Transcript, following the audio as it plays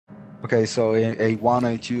Okay, so A1,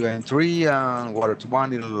 A2, and 3, and water to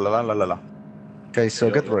 1, la la la la. Okay, so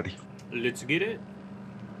get ready. Let's get it.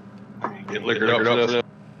 Get liquored up for this.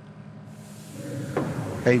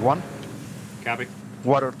 A1, Copy.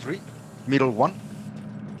 water 3, middle 1.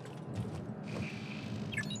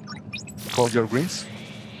 Hold your greens.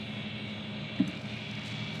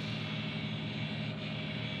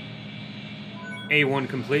 A1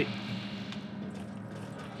 complete.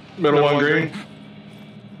 Middle one green.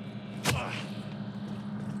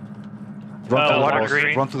 Run to the water boss.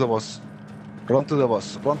 green. Run to the boss. Run to the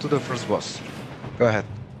boss. Run to the first boss. Go ahead.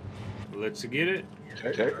 Let's get it.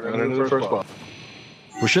 Okay, run into the first one.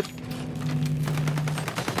 Push it.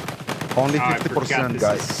 Only Oh, I forgot 50%, this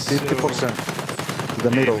guys. is so 50% to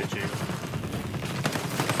the middle. damaging.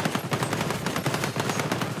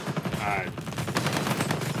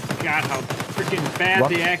 God, how freaking bad What?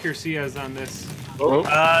 the accuracy is on this. Oh,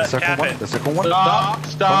 The second Tap one. it. The second one. stop!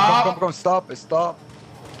 Stop! Come. Stop. Stop.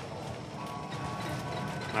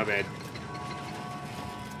 My bad.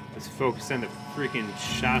 Let's focus on the freaking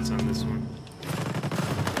shots on this one.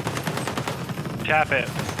 Tap it.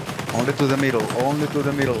 Only to the middle. Only to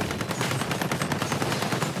the middle.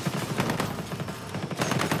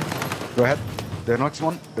 Go ahead. The next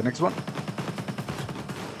one. The next one.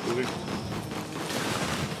 Moving.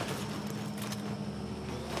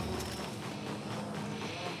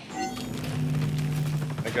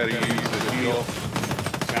 I gotta use the heal.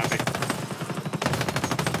 Copy.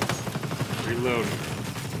 Reloading.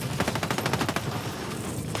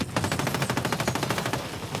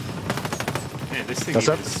 Man, this thing That's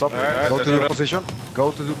it. is... Stop. Alright, Go that's to your it. position.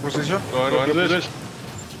 Go to the position. Going into this.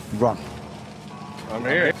 Run. I'm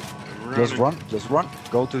here. Just run. Just run.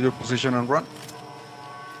 Go to your position and run.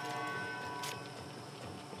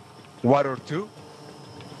 Water 2.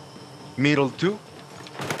 Middle 2.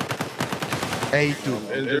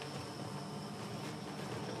 A2.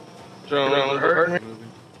 Don't hurt me.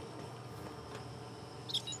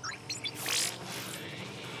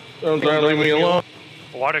 Don't leave me alone.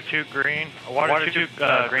 Water 2 green. Water 2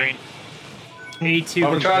 green. A2. I'm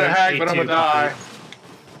gonna try to hack, but I'm gonna die.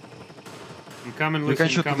 I'm coming, You listen,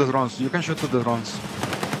 can shoot to the drones. You can shoot to the drones.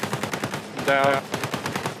 Down.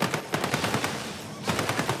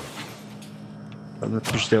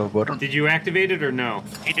 Push the button. Did you activate it or no?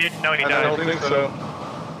 He did. No, he I don't died. think so.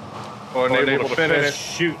 Or unable to finish.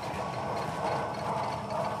 Shoot.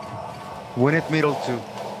 We need middle 2.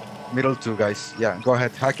 Middle 2, guys. Yeah, go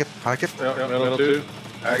ahead. Hack it. Hack it. Yep, middle two.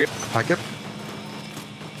 Hack it. Hack it.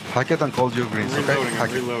 Hack it and call your greens, okay? Reloading, I'm Hack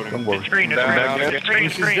it. reloading. Don't worry. It's green. It's Down, green. down. It's green.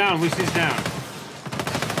 It's Lucy's green. down, Lucy's down.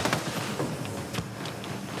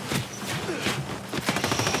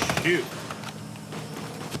 Shoot.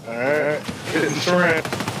 Alright. Hitting syringe.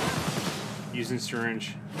 Using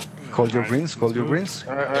syringe. Call your Alright, greens. Call let's your move. greens.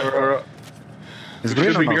 Alright. It's green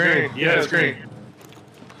or Should be not? green. Yeah, it's green.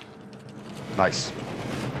 Nice.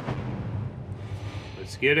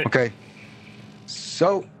 Let's get it. Okay.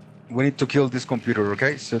 So, we need to kill this computer,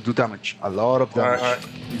 okay? So do damage. A lot of damage.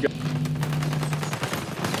 Alright.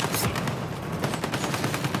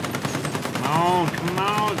 Come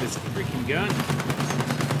on, this freaking gun.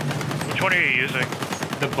 Which one are you using?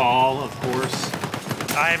 The ball, of course.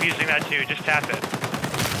 I am using that too. Just tap it.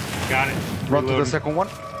 Got it. Run to the Reloading. second one.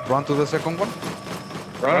 Run to the second one.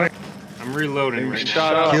 Running. I'm reloading right now.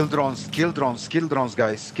 Shot up. Kill drones. Kill drones. Kill drones,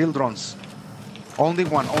 guys. Kill drones. Only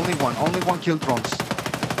one. Only one. Only one kill drones.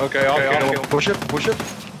 Okay, I'll kill. Push it. Push it.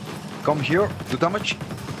 Come here. Do damage.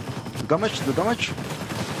 Do damage. Do damage.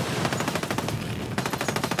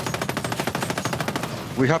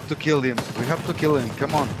 We have to kill him. We have to kill him.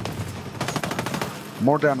 Come on.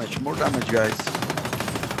 More damage. More damage, guys.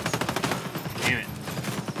 Damn it.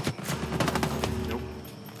 Nope.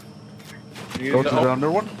 Go to the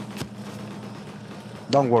other one.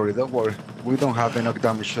 Don't worry. Don't worry. We don't have enough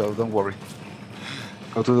damage, so don't worry.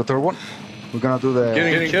 Go to the third one. We're gonna do the...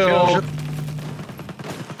 Getting killed.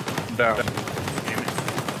 Down. Damn it.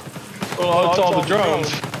 Oh, it's all the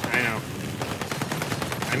drones. I know.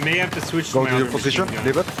 I may have to switch Go to my to your other position. machine gun.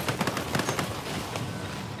 Leave it.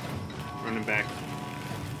 Running back.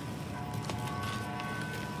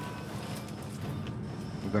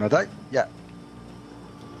 We're gonna die. Yeah.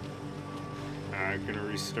 I'm gonna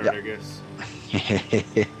restart, Yeah. I guess.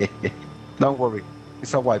 Don't worry.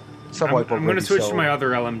 It's a wipe. It's a I'm wipe gonna already, switch so to my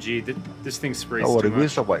other LMG. This thing sprays don't worry. too much.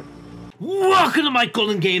 It's a wipe. Welcome to Mike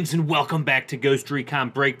Golden Games and welcome back to Ghost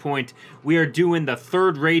Recon Breakpoint. We are doing the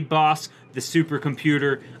third raid boss, the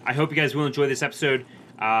supercomputer. I hope you guys will enjoy this episode.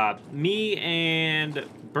 Me and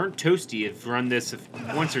Burnt Toasty have run this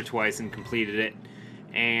once or twice and completed it.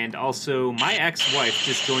 And also, my ex-wife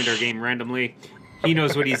just joined our game randomly. he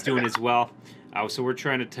knows what he's doing as well. So we're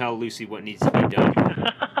trying to tell Lucy what needs to be done.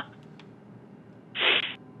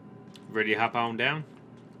 Ready to hop on down?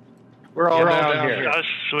 We're all down I here. was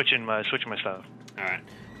switching my stuff. All right.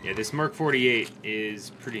 Yeah, this Mark 48 is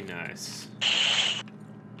pretty nice.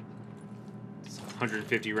 It's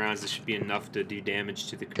 150 rounds. This should be enough to do damage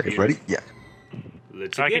to the computer. Okay, ready? Yeah.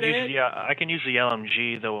 Let's I get can it. use I can use the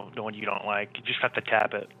LMG, the one you don't like. You just have to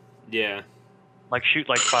tap it. Yeah. Like shoot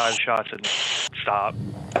like 5 shots and stop.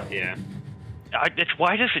 Yeah.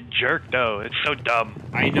 Why does it jerk though? It's so dumb.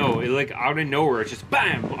 I know. It, like out of nowhere, it's just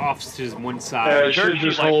bam off to one side. It should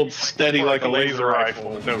just hold steady like a laser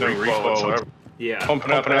rifle with no recoil whatsoever. Yeah.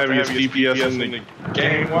 Pumping up the heaviest DPS in the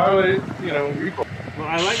game. Why would it, recoil? Well,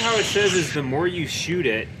 I like how it says is the more you shoot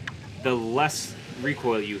it, the less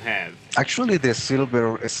recoil you have. Actually, the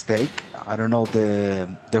silver stake, I don't know,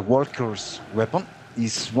 the worker's weapon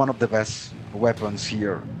is one of the best weapons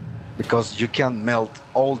here because you can melt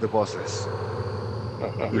all the bosses.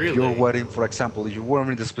 Really? If you're wearing, for example, if you're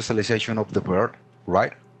wearing the specialization of the bird,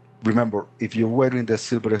 right? Remember, if you're wearing the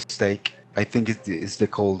silver stake, I think it's the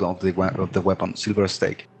code of the weapon, silver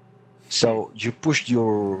stake. So you push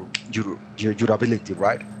your ability,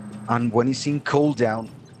 right? And when it's in cooldown,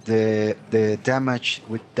 the damage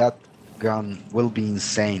with that gun will be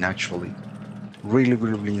insane, actually. Really,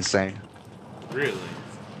 really insane. Really?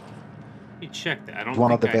 You check that. I don't.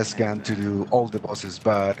 One of the think I best have guns that. to do all the bosses,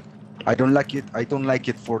 but I don't like it. I don't like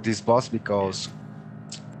it for this boss because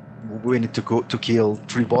we need to kill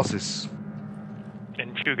 3 bosses.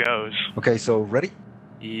 And 2 goes. Okay, so ready?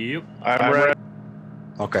 Yep. I'm ready.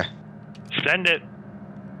 Okay. Send it.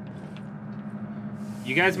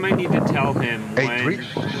 You guys might need to tell him Hey, when. 3.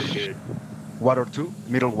 We're good. Water 2,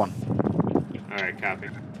 middle 1. All right, copy.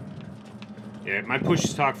 Yeah, my push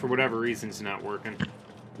to talk for whatever reason's not working.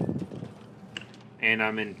 And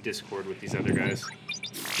I'm in Discord with these other guys.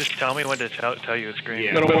 Just tell me when to tell you it's green.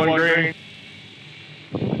 Yeah. Middle one green.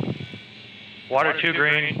 Water 2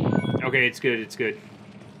 green. Okay, it's good. It's good.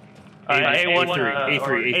 A1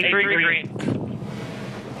 A3 green.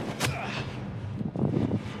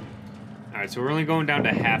 All right, so we're only going down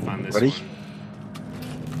to half on this Ready? one.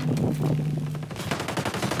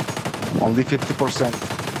 Only 50%.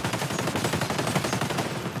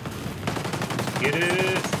 Get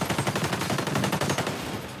it.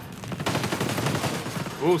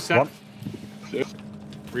 Oh, set. 1.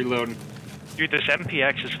 Reloading. Dude, this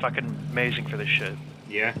MPX is fucking amazing for this shit.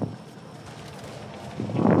 Yeah.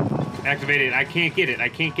 Activated. I can't get it. I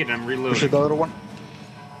can't get it. I'm Push it reloading. the other one.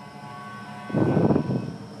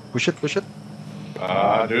 Push it, push it.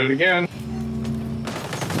 Do it again.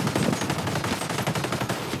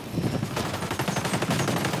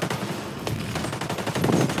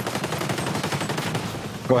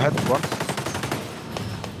 Go ahead, run.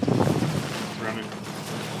 Running.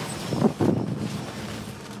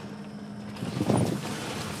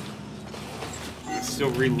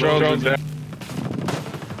 Still Drones reloading. down.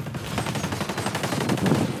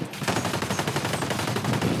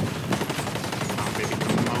 Come on, baby.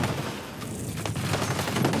 Come on.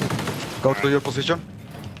 Go to your position.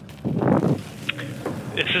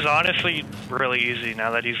 This is honestly really easy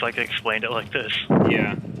now that he's like explained it like this.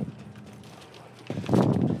 Yeah.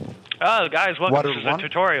 Oh, guys, welcome. Water This is 1. a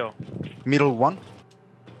tutorial. Middle 1.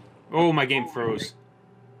 Oh, my game froze.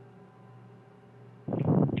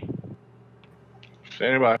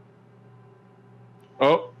 Standing by.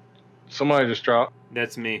 Oh, somebody just dropped.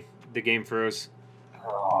 That's me. The game froze.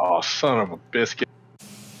 Oh, son of a biscuit.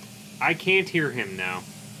 I can't hear him now.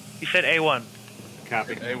 He said A1.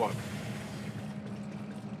 Copy. A1.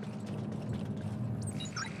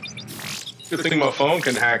 Good thing my phone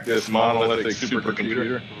can hack this monolithic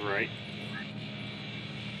supercomputer. Right.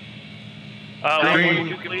 Green.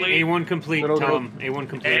 A1 complete. A1 complete. Middle Tell row. him. A1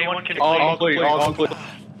 complete. A1 complete. All complete, all complete.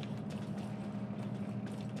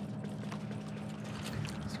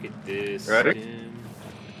 Let's get this. Ready? in.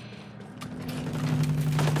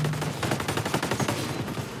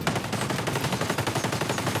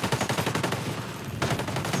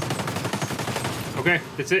 Okay,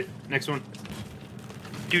 that's it. Next one.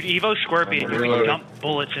 Dude, Evo Scorpion, you Reloading. can dump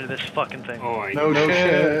bullets into this fucking thing. Oh, I No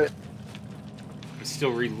shit. I'm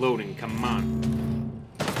still reloading. Come on.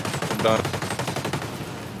 I'm done.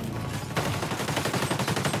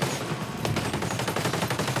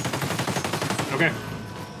 Okay.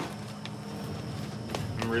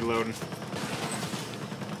 I'm reloading.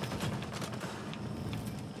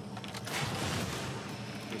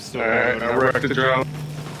 I'm still Alright, I reloading. wrecked the drone.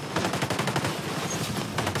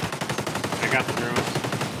 I got the drones.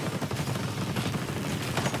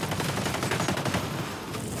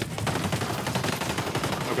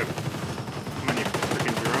 Okay. Come on here.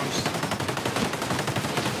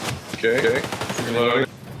 Okay. Reloading.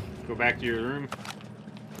 Go back to your room.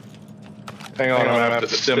 Hang on, I'm gonna have to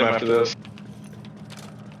stim after this.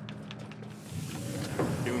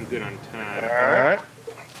 Doing good on time. Alright.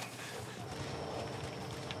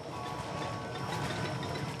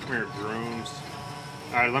 Come here, drones.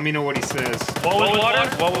 Alright, let me know what he says. What was water?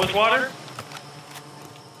 What was water?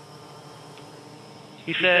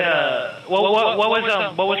 He said, what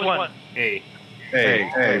was one? A.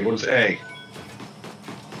 A. What's A?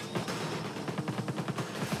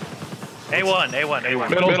 A1.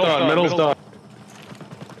 Middle's done.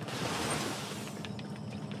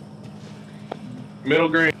 Middle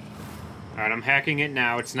green. Alright, I'm hacking it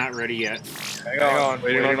now. It's not ready yet. Hang on.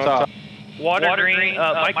 Waiting on top. Water green.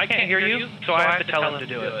 Mike can't hear you, so I have to tell him to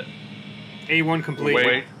do it. A1 complete.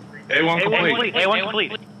 Wait. A1 complete. A1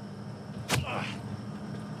 complete.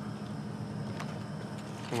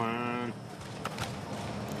 Come on.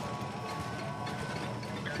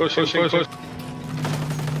 Push.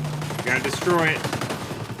 Gotta destroy it.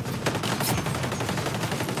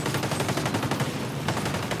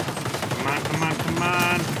 Come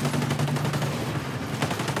on.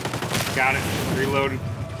 Got it. Reloading.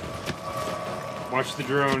 Watch the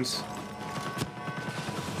drones.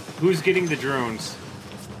 Who's getting the drones?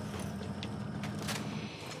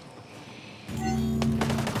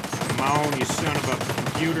 Come on, you son of a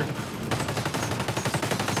computer.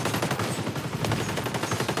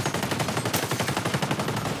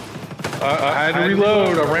 I had to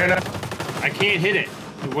reload. I ran out. I can't hit it.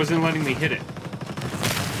 It wasn't letting me hit it.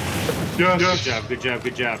 Yes. Good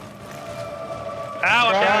job. Ow,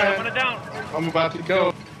 I'm down. I'm about to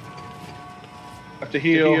go. Have to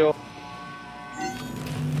heal.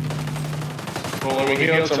 Well, let me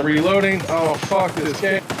heal. I'm reloading. Oh, fuck this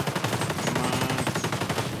game.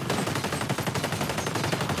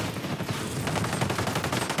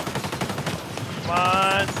 Come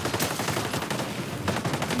on.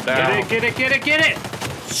 Down. Get it!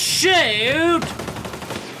 Shoot!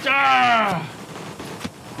 Ah!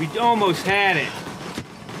 We almost had it.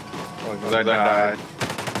 Oh, I died.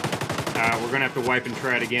 We're gonna have to wipe and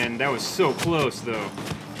try it again. That was so close, though.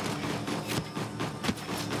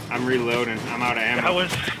 I'm reloading. I'm out of ammo. That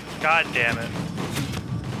was... God damn it.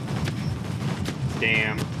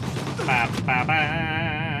 Damn.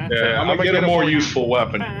 Yeah, I'm gonna get a more useful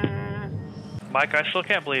weapon. Mike, I still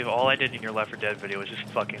can't believe all I did in your Left 4 Dead video was just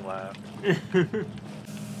fucking laugh.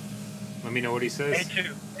 Let me know what he says.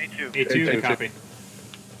 A2. Copy.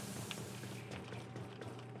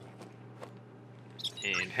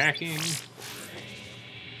 And hacking.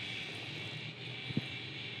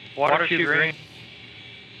 Water 2 green.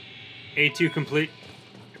 A2 complete.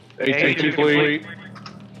 A2 complete.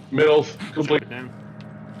 Middle complete. Down.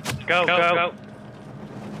 Go.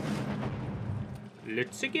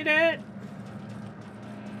 Let's get it.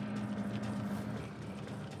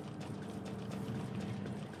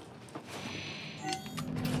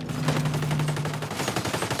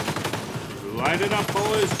 Light it up,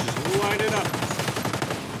 boys. Just light it up.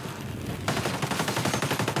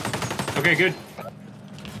 Okay, good.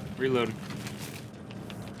 Reloading.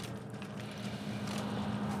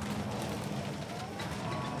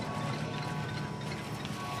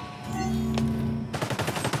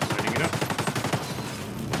 Lighting it up.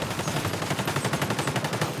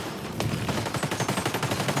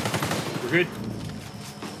 We're good.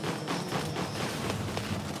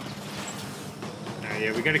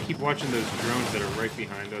 Yeah, we gotta keep watching those drones that are right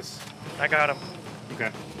behind us. I got him.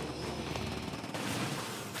 Okay.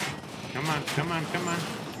 Come on. A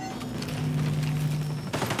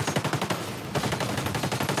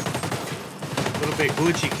little bit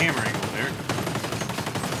glitchy camera angle there.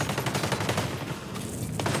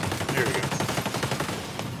 There we go.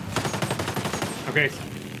 Okay.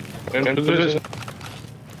 In position.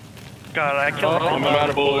 God, I killed I'm out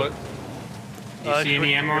of bullet. You see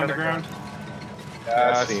any ammo on the ground?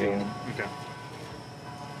 Yeah, I see him. Okay.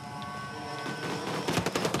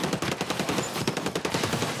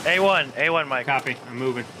 A1, Mike. Copy. I'm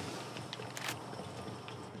moving.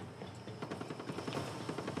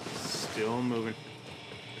 Still moving.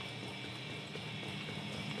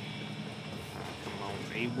 Come on,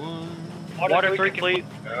 A1. Water 3 complete.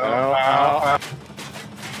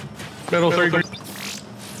 Middle 3 green.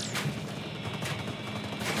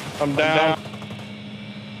 I'm down.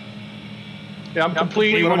 Yeah, I'm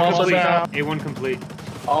complete. A1 I'm also complete. down. A1 complete.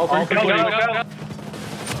 All 3 complete. Go.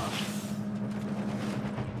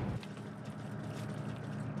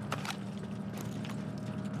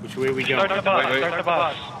 Which way we go? Start the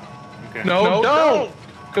boss. Okay. No, don't!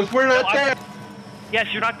 Because we're not there. Yes,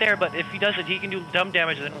 you're not there, but if he does it, he can do dumb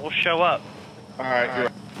damage, and then we'll show up. Alright, you're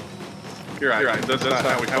right. You're right. That's not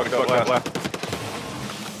how we fucked up last.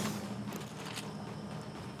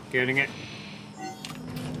 Getting it.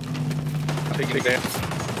 Taking damage.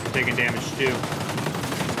 Taking damage too.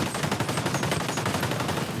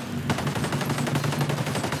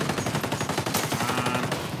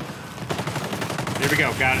 There we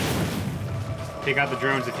go. Got it. Take out the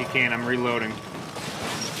drones if you can. I'm reloading.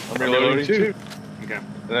 I'm reloading too. Okay.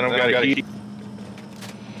 And then I've got to heat.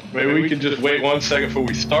 Maybe we can just wait 1 second before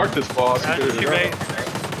we start this boss. That's too late.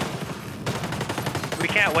 We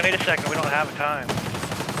can't wait a second. We don't have time.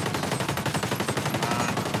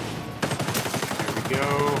 There we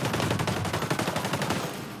go.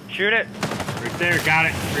 Shoot it. Right there. Got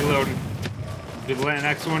it. Reloading. Do the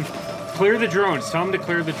next one. Clear the drones. Tell them to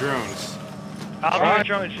clear the drones. I'll do the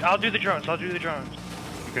drones. I'll do the drones. I'll do the drones.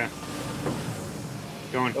 Okay.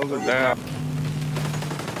 Going. Those are down.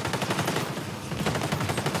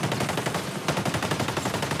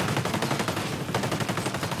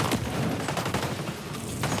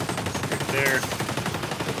 Right there.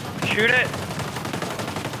 Shoot it.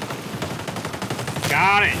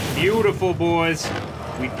 Got it. Beautiful, boys.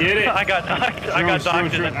 We did it. I got knocked. I got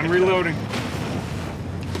knocked. I'm reloading.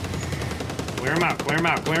 Clear them out. Clear them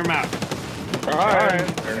out. Clear them out. Alright.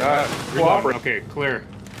 They're not cooperating. Okay, clear.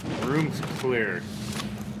 Room's clear.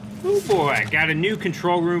 Oh boy, got a new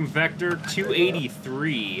control room vector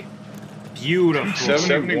 283. Beautiful.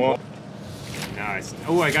 271. Nice.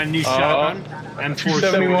 Oh, I got a new shotgun. M4.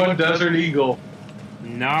 271 Desert Eagle.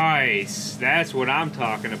 Nice. That's what I'm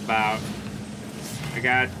talking about. I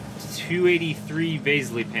got 283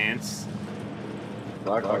 Vaisley pants.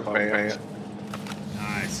 Black pants.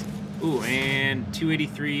 Nice. Ooh, and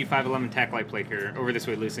 283 511 tack light plate here. Over this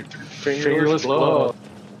way, Lucy. Fingerless glove.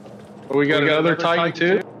 Oh, we got another Titan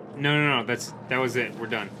too? No. That was it. We're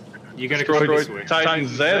done. You gotta come this way. Titan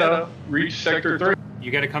Zeta, reach sector 3. You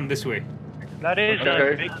gotta come this way. That is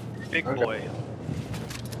Okay. big boy.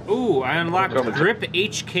 Ooh, I unlocked Grip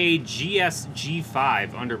HK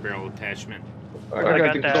GSG5 underbarrel attachment. I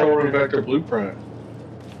got the control room vector blueprint.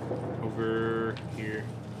 Over here.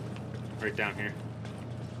 Right down here.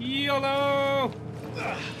 YOLO!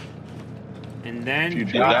 And then... You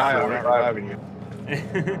die, I'm driving you.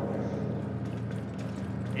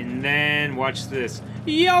 And then, watch this.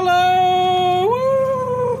 YOLO!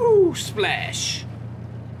 Woo! Splash!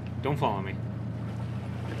 Don't follow me.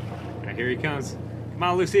 Right, here he comes. Come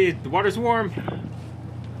on, Lucy. The water's warm.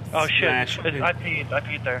 Oh shit! Splash. I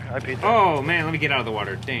peed there. Oh man, let me get out of the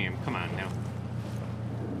water. Damn, come on now.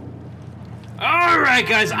 Alright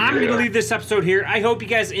guys, I'm going to leave this episode here. I hope you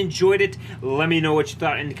guys enjoyed it. Let me know what you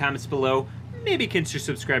thought in the comments below. Maybe consider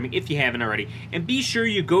subscribing if you haven't already. And be sure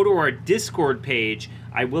you go to our Discord page.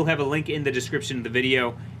 I will have a link in the description of the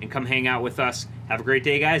video. And come hang out with us. Have a great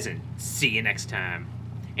day guys, and see you next time.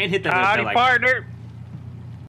 And hit that little bell icon. Partner!